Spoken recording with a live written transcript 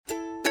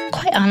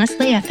Quite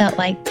honestly, I felt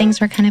like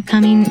things were kind of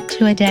coming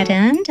to a dead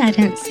end. I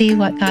didn't see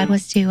what God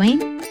was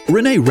doing.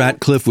 Renee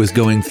Ratcliffe was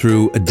going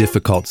through a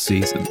difficult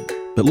season.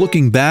 But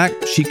looking back,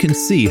 she can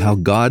see how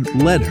God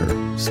led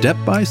her, step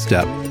by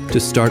step, to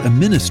start a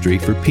ministry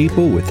for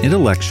people with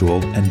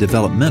intellectual and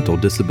developmental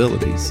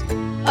disabilities.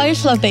 I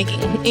just love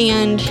baking,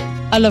 and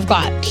I love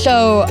God.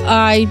 So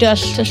I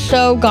just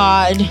show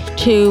God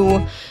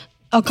to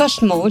our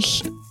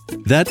customers.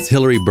 That's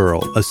Hillary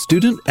Burrell, a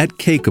student at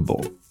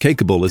Cakeable.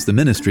 Cakeable is the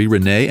ministry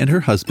Renee and her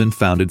husband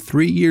founded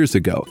 3 years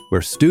ago,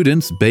 where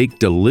students bake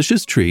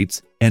delicious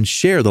treats and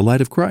share the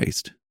light of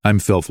Christ. I'm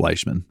Phil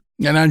Fleischman.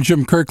 And I'm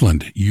Jim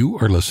Kirkland. You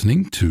are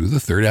listening to the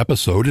third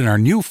episode in our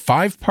new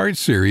 5-part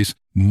series,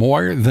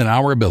 More Than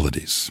Our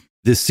Abilities.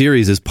 This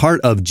series is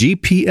part of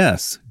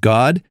GPS,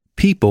 God,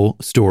 People,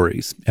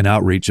 Stories, an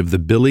outreach of the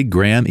Billy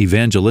Graham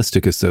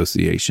Evangelistic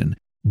Association.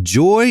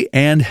 Joy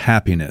and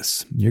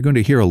happiness. You're going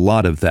to hear a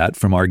lot of that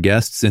from our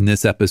guests in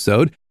this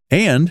episode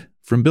and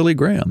from Billy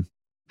Graham.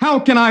 How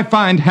can I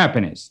find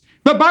happiness?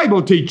 The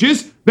Bible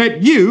teaches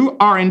that you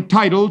are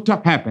entitled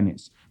to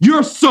happiness.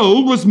 Your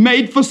soul was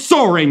made for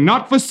soaring,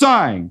 not for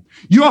sighing.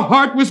 Your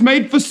heart was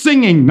made for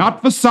singing,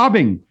 not for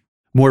sobbing.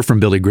 More from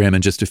Billy Graham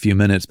in just a few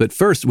minutes, but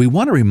first, we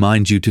want to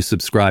remind you to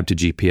subscribe to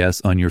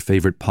GPS on your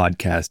favorite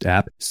podcast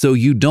app so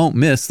you don't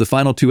miss the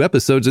final 2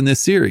 episodes in this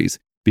series.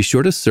 Be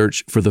sure to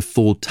search for the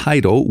full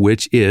title,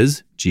 which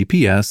is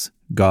GPS,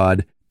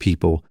 God,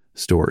 People,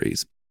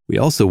 Stories. We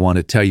also want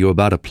to tell you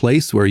about a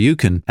place where you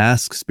can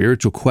ask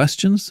spiritual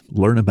questions,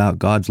 learn about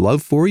God's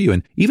love for you,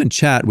 and even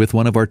chat with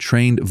one of our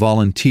trained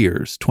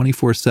volunteers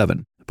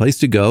 24/7. The place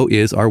to go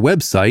is our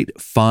website,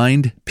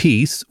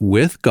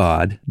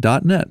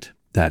 findpeacewithgod.net.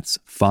 That's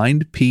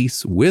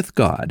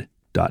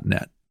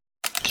findpeacewithgod.net.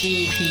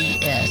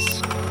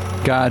 GPS.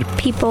 God.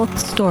 People.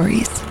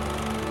 Stories.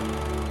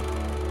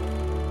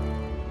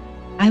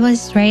 I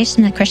was raised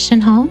in a Christian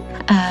home.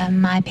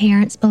 My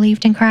parents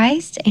believed in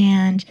Christ,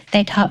 and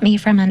they taught me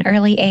from an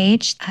early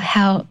age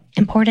how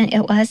important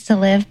it was to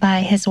live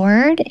by His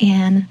Word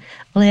and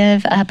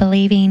live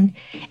believing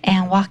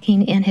and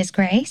walking in His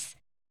grace.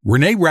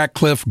 Renee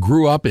Ratcliffe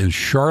grew up in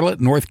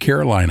Charlotte, North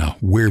Carolina,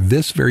 where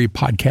this very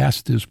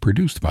podcast is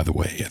produced, by the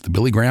way, at the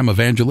Billy Graham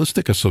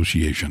Evangelistic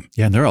Association.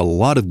 Yeah, and there are a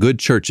lot of good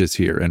churches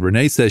here, and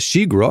Renee says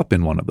she grew up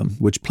in one of them,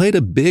 which played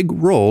a big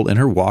role in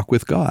her walk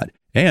with God.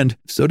 And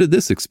so did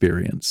this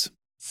experience.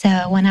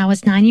 So when I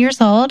was 9 years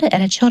old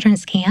at a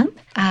children's camp,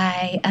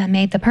 I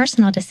made the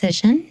personal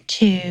decision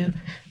to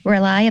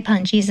rely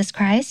upon Jesus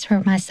Christ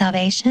for my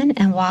salvation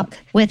and walk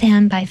with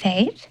Him by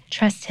faith,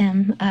 trust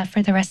Him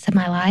for the rest of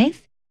my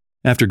life.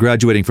 After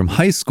graduating from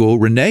high school,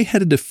 Renee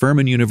headed to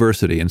Furman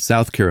University in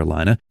South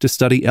Carolina to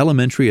study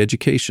elementary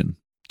education.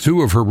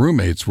 2 of her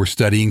roommates were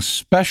studying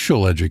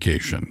special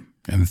education,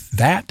 and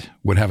that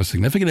would have a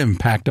significant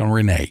impact on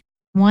Renee.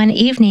 One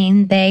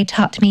evening, they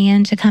talked me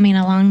into coming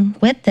along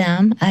with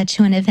them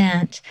to an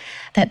event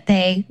that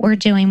they were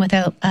doing with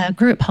a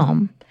group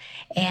home.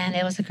 And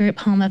it was a group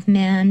home of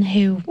men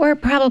who were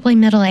probably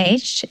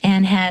middle-aged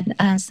and had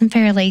some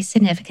fairly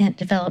significant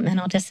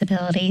developmental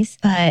disabilities.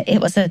 But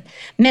it was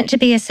meant to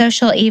be a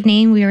social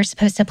evening. We were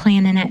supposed to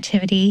plan an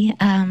activity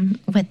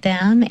with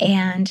them,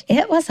 and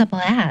it was a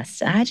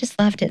blast. I just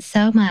loved it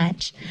so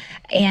much.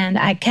 And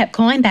I kept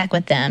going back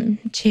with them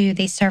to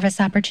these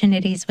service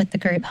opportunities with the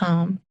group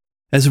home.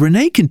 As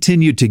Renee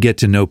continued to get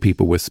to know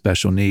people with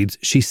special needs,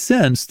 she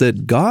sensed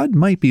that God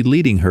might be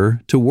leading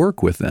her to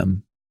work with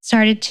them.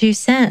 Started to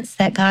sense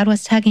that God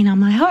was tugging on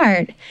my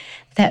heart,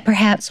 that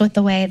perhaps with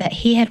the way that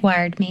He had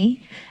wired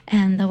me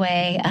and the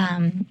way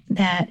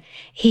that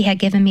He had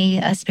given me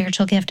a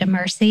spiritual gift of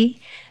mercy,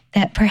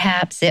 that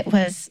perhaps it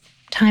was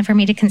time for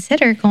me to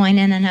consider going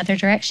in another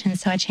direction.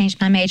 So I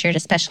changed my major to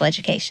special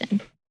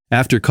education.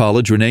 After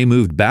college, Renee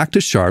moved back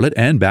to Charlotte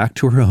and back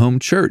to her home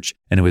church,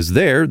 and it was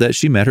there that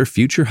she met her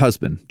future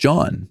husband,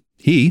 John.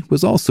 He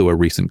was also a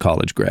recent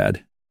college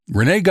grad.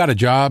 Renee got a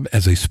job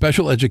as a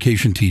special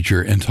education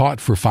teacher and taught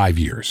for 5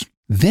 years.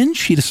 Then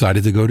she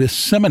decided to go to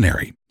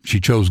seminary. She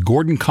chose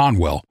Gordon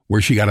Conwell,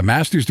 where she got a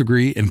master's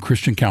degree in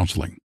Christian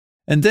counseling.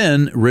 And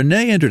then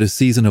Renee entered a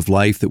season of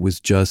life that was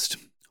just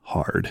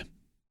hard.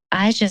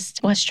 I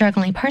just was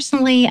struggling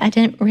personally. I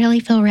didn't really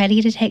feel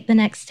ready to take the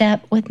next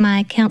step with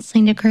my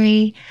counseling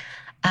degree.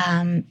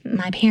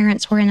 My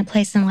parents were in a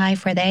place in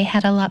life where they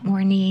had a lot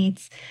more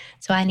needs,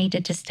 so I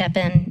needed to step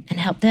in and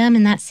help them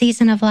in that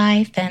season of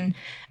life. And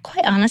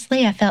quite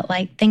honestly, I felt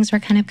like things were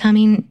kind of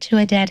coming to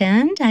a dead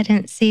end. I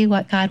didn't see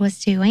what God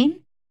was doing.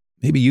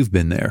 Maybe you've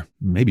been there.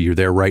 Maybe you're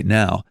there right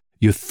now.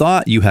 You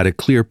thought you had a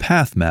clear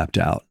path mapped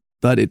out,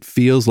 but it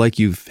feels like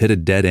you've hit a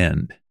dead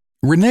end.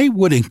 Renee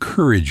would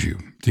encourage you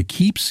to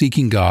keep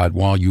seeking God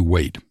while you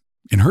wait.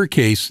 In her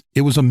case,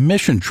 it was a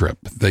mission trip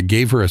that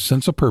gave her a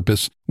sense of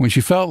purpose when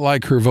she felt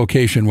like her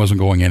vocation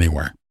wasn't going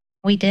anywhere.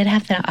 We did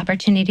have the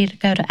opportunity to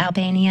go to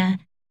Albania.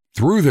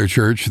 Through their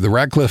church, the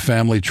Ratcliffe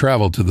family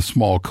traveled to the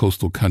small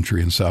coastal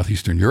country in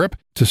southeastern Europe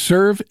to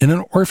serve in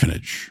an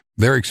orphanage.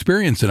 Their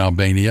experience in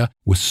Albania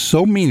was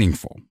so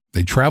meaningful.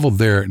 They traveled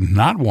there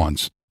not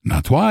once,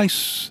 not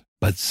twice,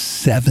 but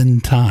 7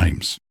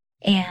 times.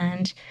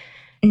 And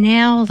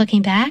now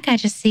looking back, I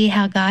just see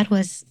how God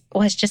was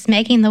just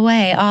making the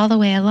way all the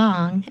way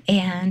along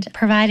and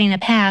providing a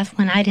path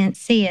when I didn't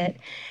see it.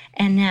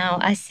 And now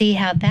I see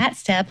how that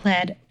step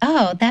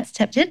that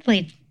step did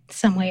lead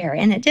somewhere,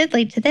 and it did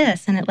lead to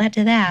this, and it led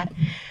to that.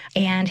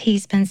 And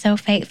he's been so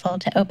faithful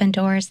to open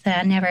doors that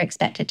I never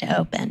expected to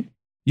open.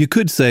 You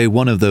could say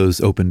one of those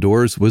open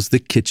doors was the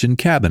kitchen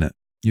cabinet.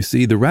 You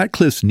see, the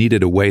Ratcliffes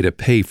needed a way to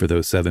pay for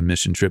those 7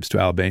 mission trips to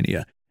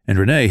Albania, and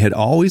Renee had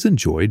always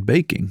enjoyed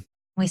baking.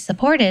 We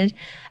supported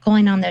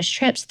going on those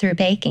trips through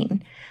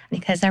baking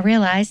because I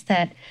realized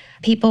that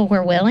people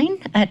were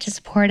willing to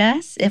support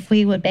us if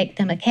we would bake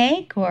them a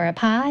cake or a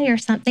pie or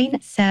something.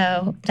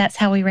 So that's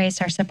how we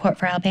raised our support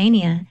for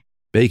Albania.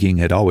 Baking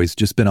had always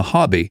just been a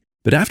hobby,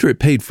 but after it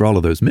paid for all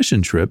of those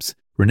mission trips,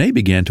 Renee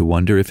began to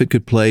wonder if it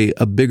could play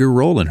a bigger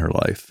role in her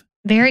life.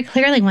 Very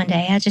clearly one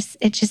day,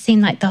 it just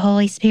seemed like the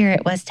Holy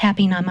Spirit was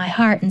tapping on my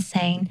heart and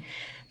saying,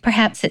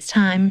 perhaps it's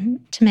time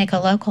to make a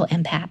local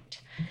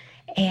impact.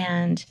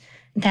 And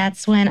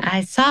that's when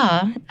I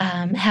saw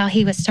how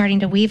he was starting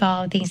to weave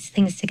all of these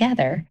things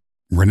together.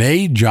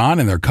 Renee, John,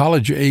 and their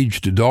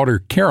college-aged daughter,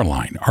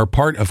 Caroline, are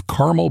part of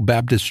Carmel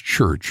Baptist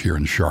Church here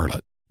in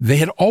Charlotte. They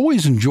had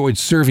always enjoyed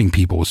serving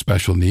people with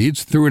special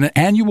needs through an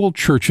annual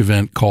church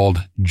event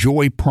called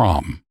Joy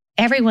Prom.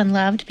 Everyone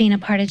loved being a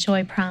part of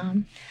Joy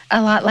Prom,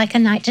 a lot like a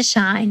night to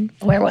shine,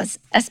 where it was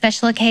a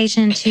special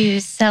occasion to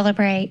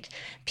celebrate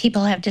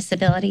people who have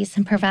disabilities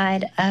and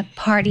provide a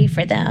party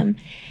for them.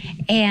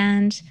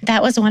 And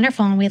that was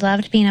wonderful, and we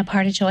loved being a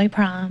part of Joy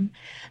Prom.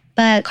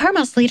 But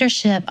Carmel's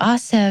leadership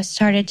also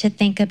started to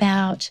think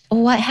about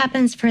what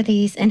happens for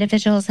these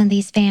individuals and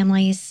these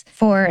families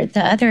for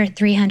the other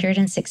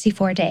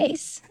 364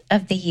 days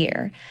of the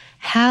year.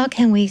 How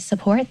can we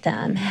support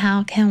them?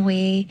 How can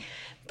we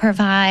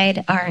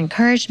provide our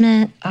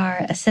encouragement,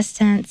 our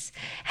assistance?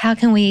 How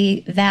can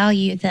we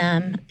value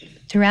them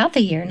throughout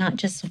the year, not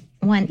just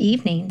one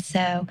evening?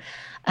 So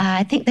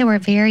I think they were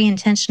very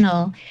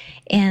intentional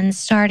in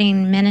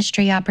starting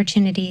ministry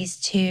opportunities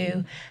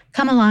to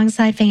come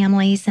alongside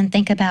families and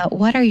think about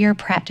what are your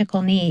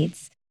practical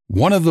needs.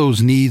 One of those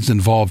needs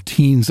involved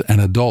teens and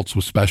adults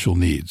with special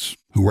needs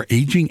who were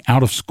aging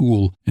out of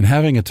school and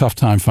having a tough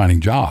time finding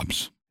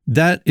jobs.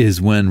 That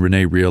is when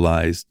Renee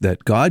realized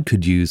that God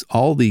could use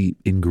all the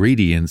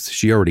ingredients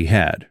she already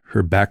had,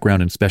 her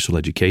background in special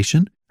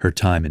education, her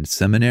time in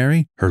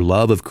seminary, her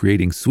love of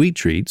creating sweet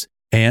treats,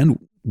 and,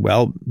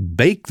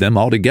 bake them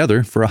all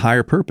together for a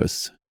higher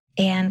purpose.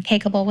 And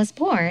Cakeable was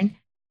born.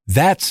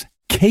 That's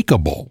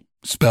Cakeable,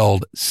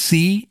 spelled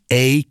Cakeable.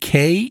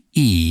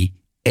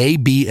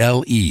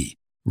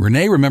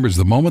 Renee remembers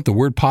the moment the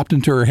word popped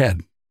into her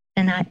head.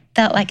 And I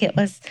felt like it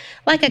was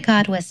like a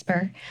God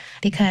whisper,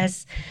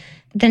 because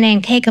the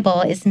name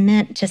Cakeable is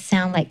meant to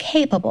sound like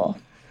capable.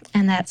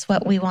 And that's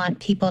what we want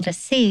people to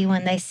see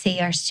when they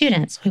see our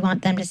students. We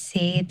want them to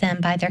see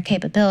them by their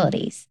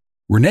capabilities.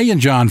 Renee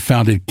and John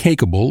founded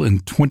Cakeable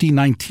in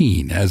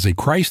 2019 as a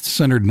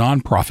Christ-centered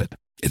nonprofit.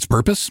 Its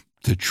purpose?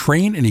 To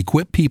train and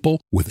equip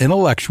people with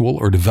intellectual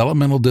or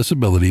developmental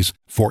disabilities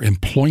for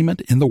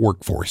employment in the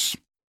workforce.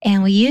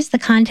 And we use the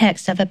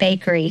context of a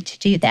bakery to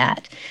do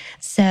that.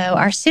 So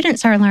our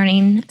students are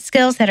learning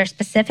skills that are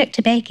specific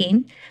to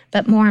baking,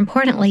 but more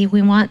importantly,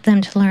 we want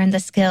them to learn the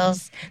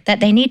skills that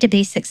they need to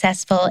be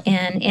successful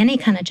in any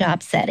kind of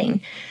job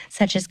setting,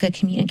 such as good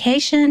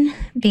communication,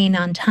 being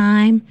on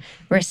time,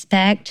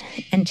 respect,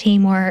 and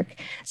teamwork.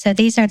 So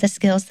these are the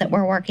skills that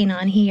we're working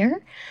on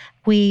here.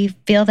 We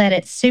feel that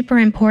it's super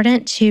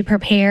important to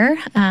prepare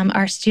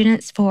our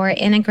students for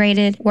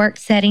integrated work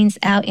settings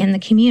out in the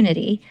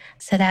community.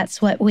 So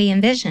that's what we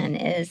envision,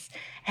 is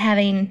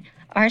having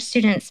our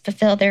students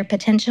fulfill their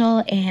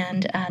potential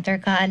and their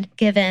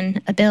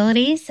God-given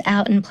abilities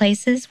out in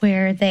places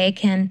where they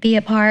can be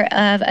a part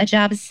of a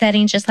job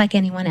setting just like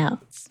anyone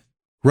else.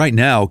 Right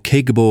now,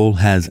 Cakeable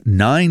has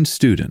 9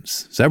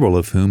 students, several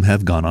of whom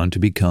have gone on to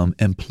become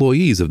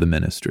employees of the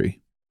ministry.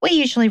 We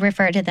usually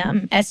refer to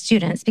them as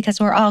students because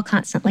we're all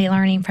constantly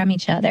learning from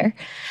each other.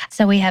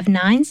 So we have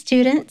 9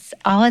 students.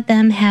 All of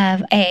them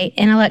have an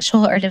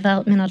intellectual or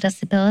developmental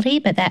disability,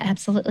 but that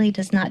absolutely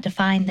does not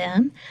define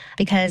them,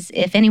 because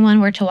if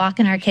anyone were to walk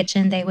in our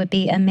kitchen, they would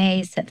be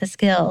amazed at the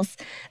skills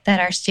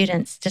that our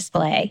students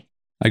display.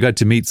 I got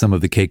to meet some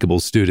of the Cakeable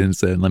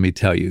students, and let me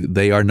tell you,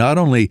 they are not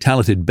only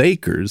talented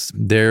bakers,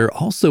 they're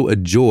also a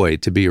joy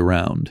to be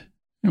around.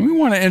 And we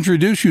want to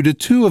introduce you to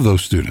 2 of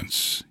those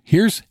students.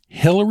 Here's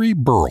Hillary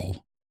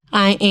Burrell.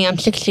 I am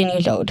 16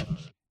 years old.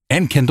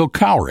 And Kendall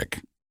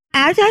Cowrick.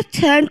 I just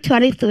turned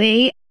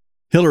 23.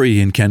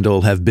 Hillary and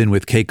Kendall have been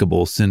with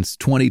Cakeable since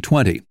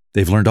 2020.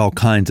 They've learned all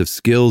kinds of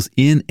skills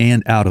in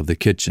and out of the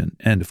kitchen.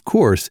 And of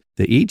course,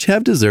 they each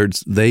have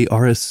desserts they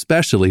are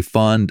especially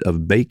fond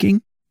of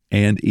baking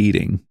and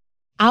eating.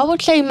 I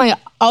would say my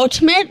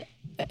ultimate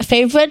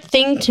favorite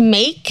thing to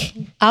make,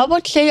 I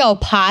would say are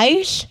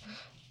pies.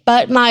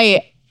 But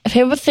my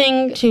favorite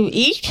thing to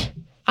eat,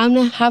 I'm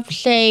going to have to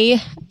say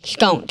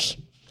scones.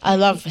 I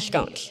love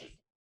scones.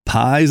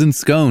 Pies and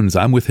scones.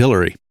 I'm with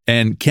Hillary.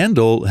 And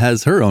Kendall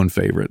has her own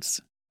favorites.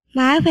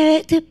 My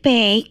favorite to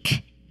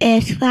bake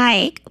is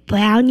like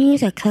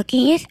brownies or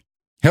cookies.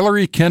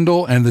 Hillary,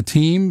 Kendall, and the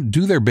team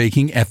do their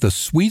baking at the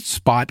Sweet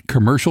Spot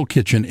Commercial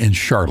Kitchen in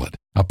Charlotte,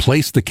 a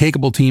place the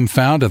Cakeable team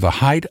found at the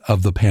height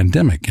of the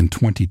pandemic in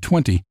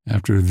 2020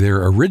 after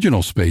their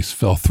original space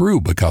fell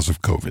through because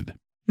of COVID.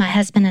 My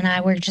husband and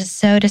I were just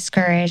so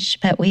discouraged,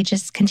 but we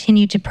just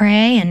continued to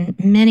pray, and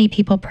many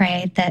people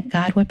prayed that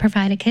God would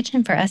provide a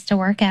kitchen for us to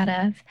work out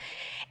of.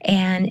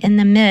 And in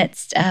the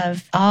midst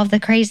of all of the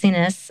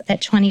craziness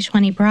that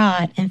 2020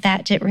 brought, in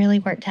fact, it really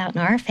worked out in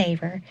our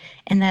favor,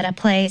 and that a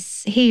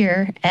place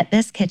here at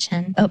this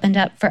kitchen opened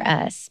up for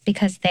us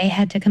because they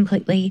had to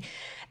completely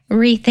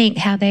rethink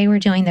how they were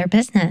doing their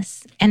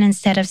business. And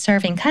instead of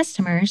serving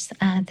customers,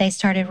 they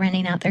started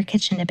renting out their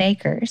kitchen to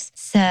bakers.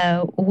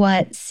 So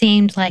what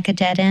seemed like a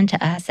dead end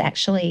to us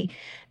actually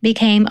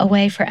became a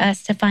way for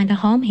us to find a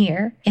home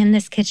here in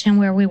this kitchen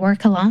where we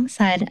work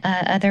alongside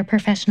other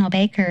professional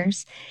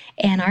bakers.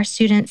 And our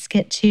students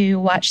get to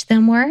watch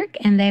them work,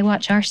 and they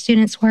watch our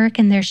students work.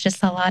 And there's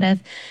just a lot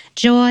of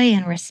joy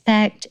and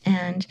respect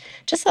and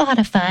just a lot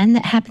of fun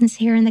that happens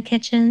here in the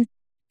kitchen.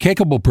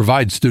 Cakeable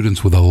provides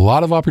students with a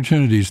lot of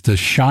opportunities to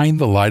shine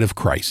the light of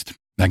Christ.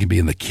 That can be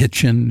in the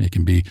kitchen, it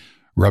can be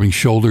rubbing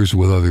shoulders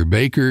with other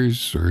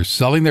bakers, or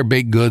selling their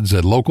baked goods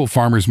at local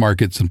farmers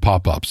markets and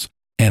pop-ups.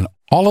 And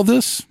all of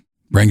this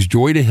brings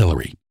joy to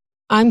Hillary.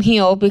 I'm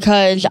here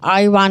because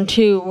I want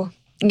to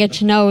get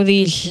to know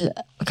these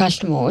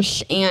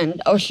customers and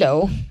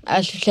also,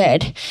 as you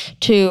said,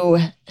 to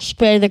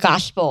spread the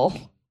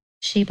gospel.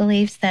 She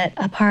believes that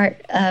a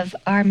part of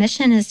our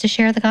mission is to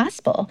share the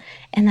gospel,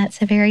 and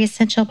that's a very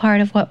essential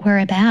part of what we're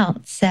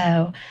about.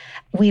 So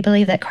we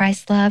believe that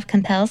Christ's love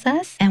compels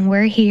us, and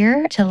we're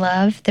here to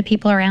love the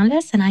people around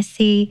us, and I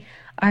see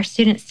our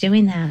students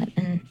doing that,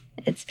 and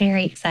it's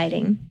very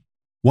exciting.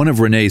 One of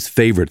Renee's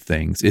favorite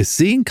things is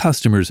seeing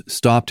customers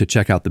stop to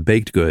check out the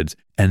baked goods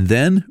and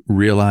then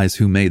realize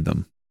who made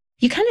them.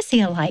 You kind of see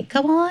a light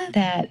go on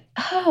that,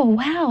 oh,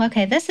 wow,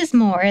 okay, this is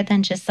more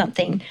than just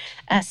something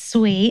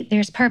sweet.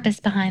 There's purpose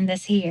behind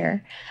this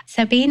here.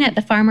 So being at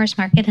the farmer's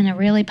market in a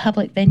really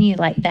public venue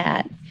like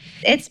that,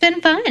 it's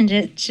been fun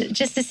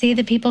just to see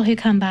the people who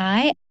come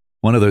by.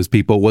 One of those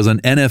people was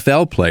an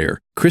NFL player,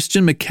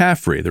 Christian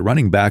McCaffrey, the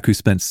running back who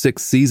spent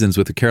 6 seasons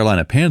with the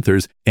Carolina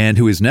Panthers and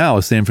who is now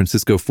a San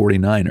Francisco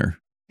 49er.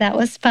 That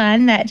was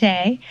fun that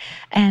day,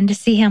 and to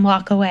see him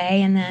walk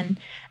away, and then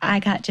I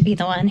got to be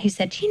the one who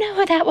said, "Do you know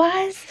who that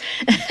was?"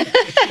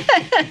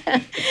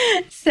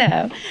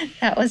 So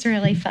that was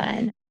really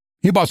fun.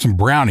 He bought some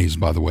brownies,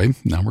 by the way.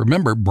 Now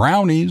remember,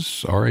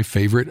 brownies are a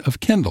favorite of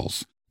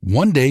Kendall's.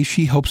 One day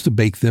she hopes to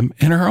bake them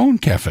in her own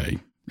cafe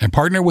and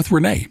partner with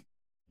Renee.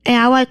 And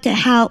I want to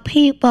help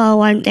people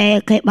one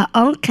day create my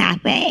own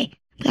cafe.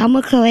 I'm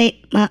going to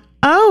create my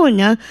own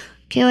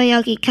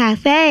karaoke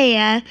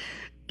cafe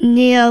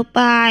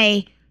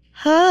nearby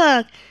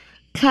her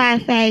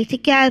cafe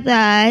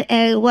together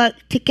and work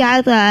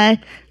together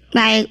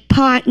like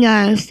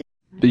partners.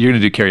 But you're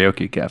going to do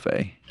karaoke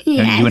cafe.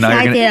 Yes, and you and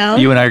I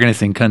do. You and I are going to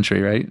sing country,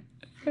 right?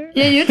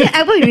 Yeah, you can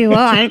ever you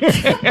want.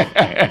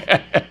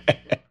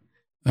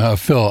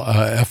 Phil,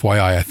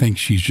 FYI, I think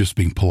she's just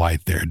being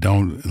polite there.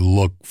 Don't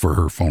look for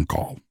her phone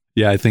call.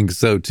 Yeah, I think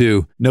so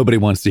too. Nobody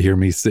wants to hear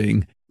me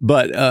sing.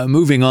 But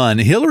moving on,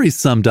 Hillary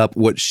summed up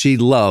what she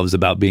loves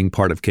about being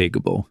part of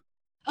Cakeable.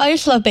 I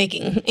just love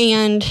baking,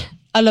 and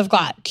I love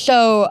God.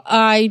 So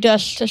I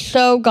just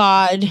show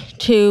God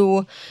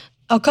to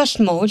our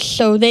customers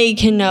so they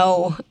can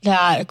know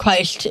that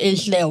Christ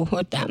is there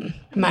with them,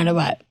 no matter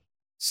what.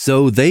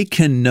 So they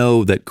can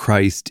know that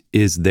Christ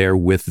is there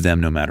with them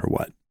no matter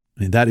what.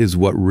 I mean, that is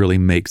what really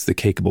makes the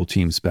Cakeable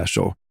team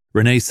special.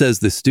 Renee says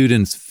the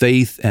students'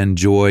 faith and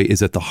joy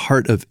is at the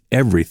heart of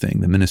everything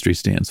the ministry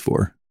stands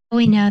for.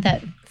 We know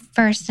that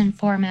first and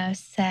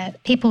foremost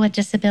that people with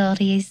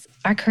disabilities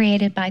are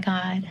created by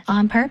God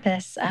on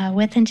purpose,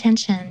 with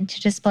intention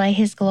to display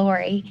His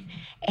glory.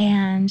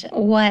 And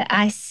what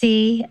I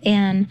see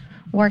in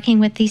working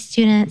with these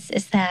students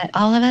is that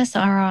all of us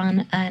are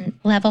on a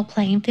level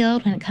playing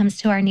field when it comes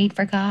to our need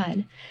for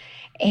God.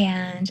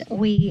 And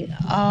we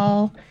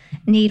all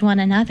need one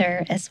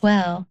another as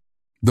well.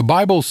 The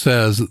Bible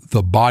says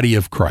the body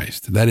of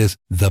Christ, that is,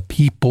 the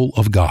people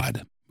of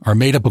God, are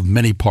made up of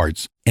many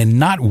parts, and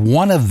not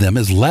one of them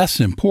is less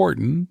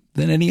important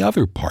than any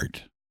other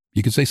part.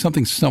 You could say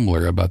something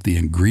similar about the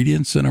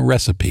ingredients in a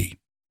recipe.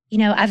 You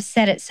know, I've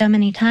said it so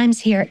many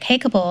times here at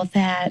Cakeable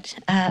that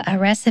a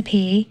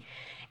recipe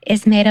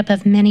is made up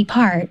of many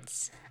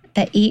parts,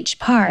 that each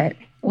part,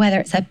 whether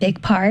it's a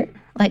big part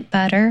like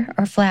butter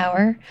or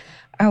flour,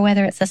 or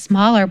whether it's a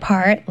smaller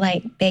part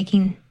like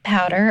baking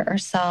powder or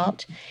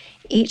salt,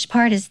 each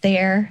part is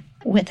there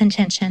with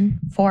intention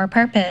for a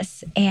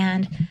purpose.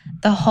 And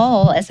the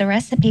whole as a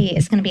recipe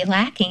is going to be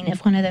lacking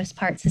if one of those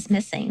parts is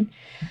missing.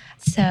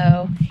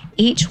 So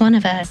each one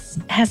of us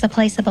has a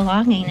place of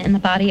belonging in the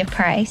body of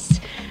Christ.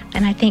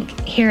 And I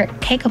think here at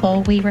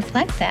Cakeable, we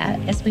reflect that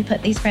as we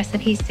put these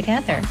recipes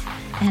together.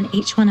 And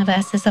each one of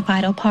us is a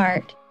vital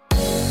part.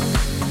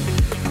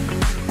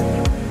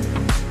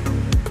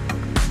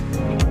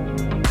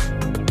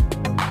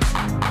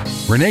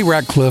 Renee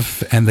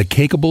Ratcliffe and the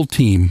Cakeable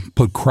team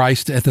put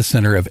Christ at the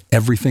center of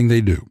everything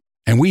they do,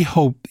 and we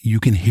hope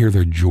you can hear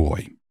their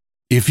joy.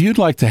 If you'd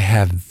like to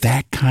have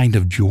that kind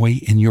of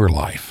joy in your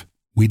life,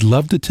 we'd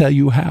love to tell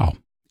you how.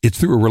 It's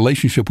through a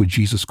relationship with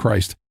Jesus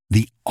Christ,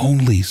 the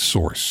only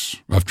source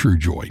of true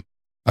joy.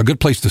 A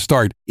good place to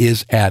start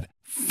is at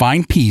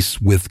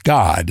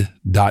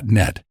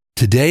findpeacewithgod.net.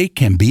 Today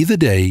can be the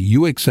day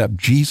you accept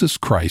Jesus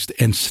Christ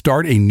and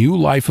start a new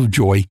life of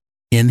joy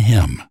in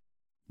Him.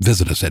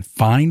 Visit us at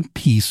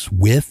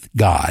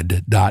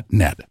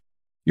findpeacewithgod.net.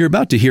 You're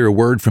about to hear a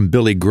word from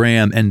Billy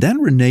Graham, and then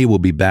Renee will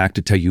be back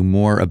to tell you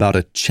more about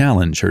a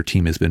challenge her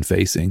team has been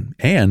facing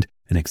and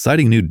an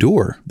exciting new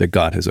door that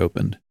God has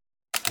opened.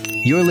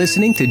 You're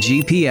listening to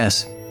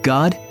GPS,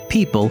 God,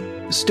 People,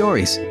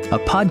 Stories, a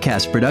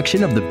podcast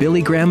production of the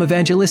Billy Graham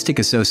Evangelistic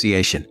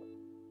Association.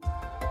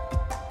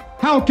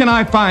 How can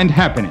I find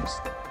happiness?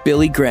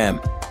 Billy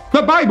Graham.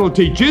 The Bible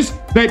teaches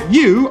that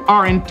you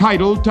are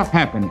entitled to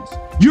happiness.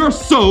 Your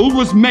soul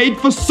was made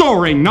for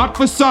soaring, not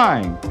for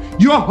sighing.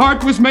 Your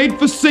heart was made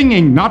for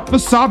singing, not for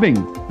sobbing.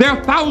 There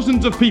are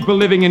thousands of people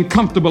living in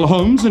comfortable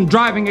homes and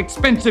driving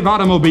expensive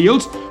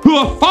automobiles who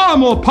are far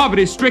more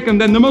poverty-stricken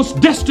than the most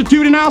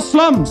destitute in our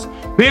slums.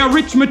 They are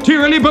rich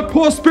materially but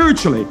poor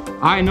spiritually.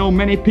 I know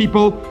many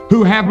people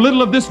who have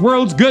little of this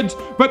world's goods,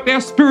 but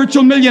they're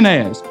spiritual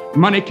millionaires.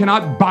 Money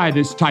cannot buy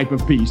this type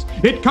of peace.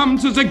 It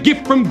comes as a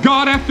gift from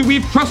God after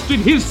we've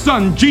trusted His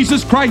Son,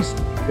 Jesus Christ.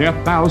 There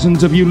are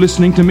thousands of you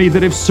listening to me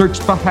that have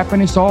searched for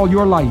happiness all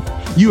your life.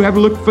 You have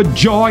looked for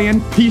joy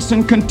and peace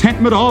and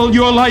contentment all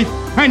your life,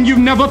 and you've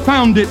never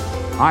found it.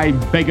 I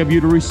beg of you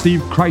to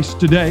receive Christ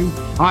today.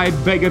 I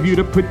beg of you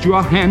to put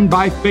your hand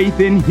by faith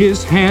in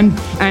His hand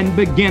and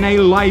begin a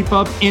life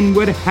of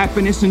inward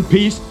happiness and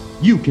peace.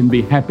 You can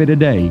be happy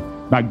today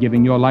by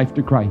giving your life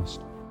to Christ.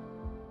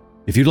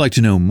 If you'd like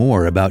to know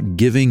more about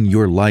giving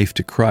your life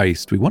to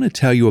Christ, we want to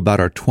tell you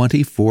about our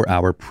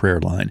 24-hour prayer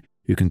line.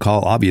 You can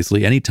call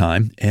obviously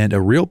anytime, and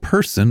a real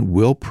person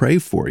will pray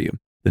for you.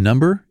 The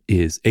number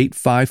is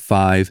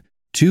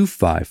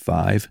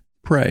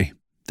 855-255-PRAY.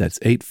 That's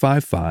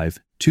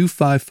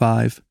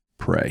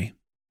 855-255-PRAY.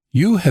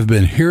 You have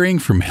been hearing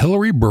from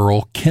Hillary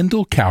Burrell,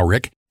 Kendall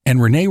Cowrick,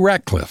 and Renee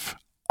Ratcliffe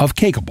of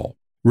Cakeable.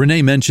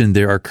 Renee mentioned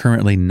there are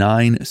currently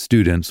 9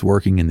 students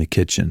working in the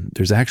kitchen.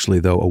 There's actually,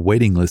 though, a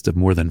waiting list of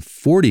more than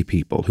 40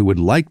 people who would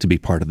like to be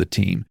part of the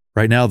team.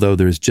 Right now, though,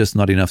 there's just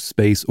not enough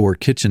space or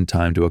kitchen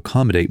time to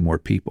accommodate more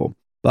people.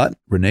 But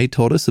Renee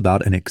told us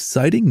about an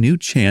exciting new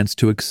chance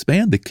to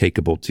expand the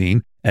Cakeable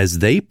team as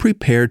they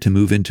prepare to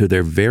move into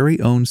their very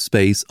own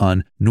space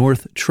on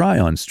North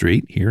Tryon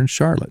Street here in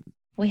Charlotte.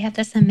 We have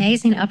this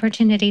amazing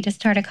opportunity to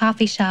start a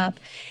coffee shop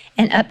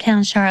in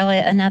Uptown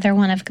Charlotte, another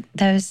one of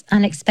those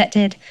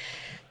unexpected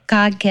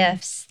God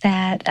gifts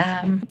that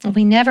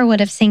we never would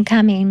have seen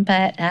coming,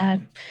 but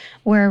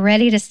we're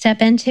ready to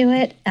step into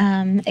it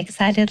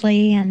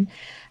excitedly and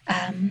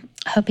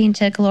hoping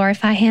to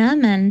glorify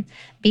Him and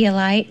be a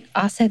light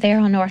also there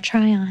on North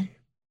Tryon.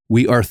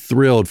 We are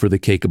thrilled for the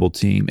Cakeable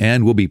team,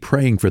 and we'll be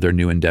praying for their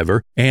new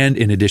endeavor. And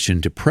in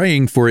addition to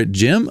praying for it,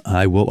 Jim,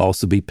 I will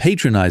also be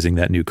patronizing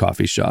that new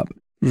coffee shop.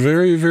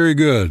 Very, very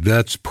good.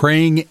 That's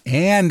praying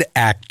and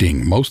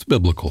acting. Most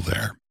biblical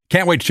there.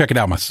 Can't wait to check it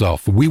out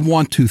myself. We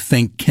want to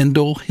thank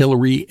Kendall,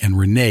 Hillary, and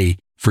Renee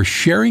for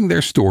sharing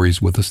their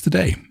stories with us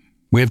today.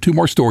 We have 2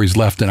 more stories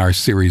left in our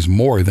series,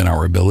 More Than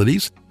Our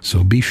Abilities,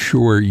 so be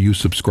sure you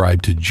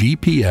subscribe to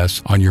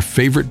GPS on your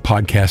favorite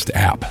podcast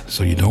app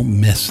so you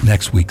don't miss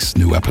next week's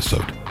new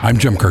episode. I'm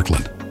Jim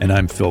Kirkland. And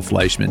I'm Phil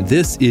Fleischman.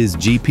 This is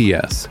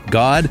GPS,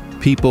 God,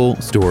 People,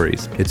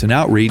 Stories. It's an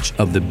outreach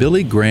of the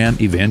Billy Graham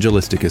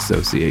Evangelistic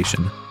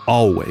Association.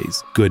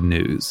 Always good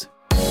news.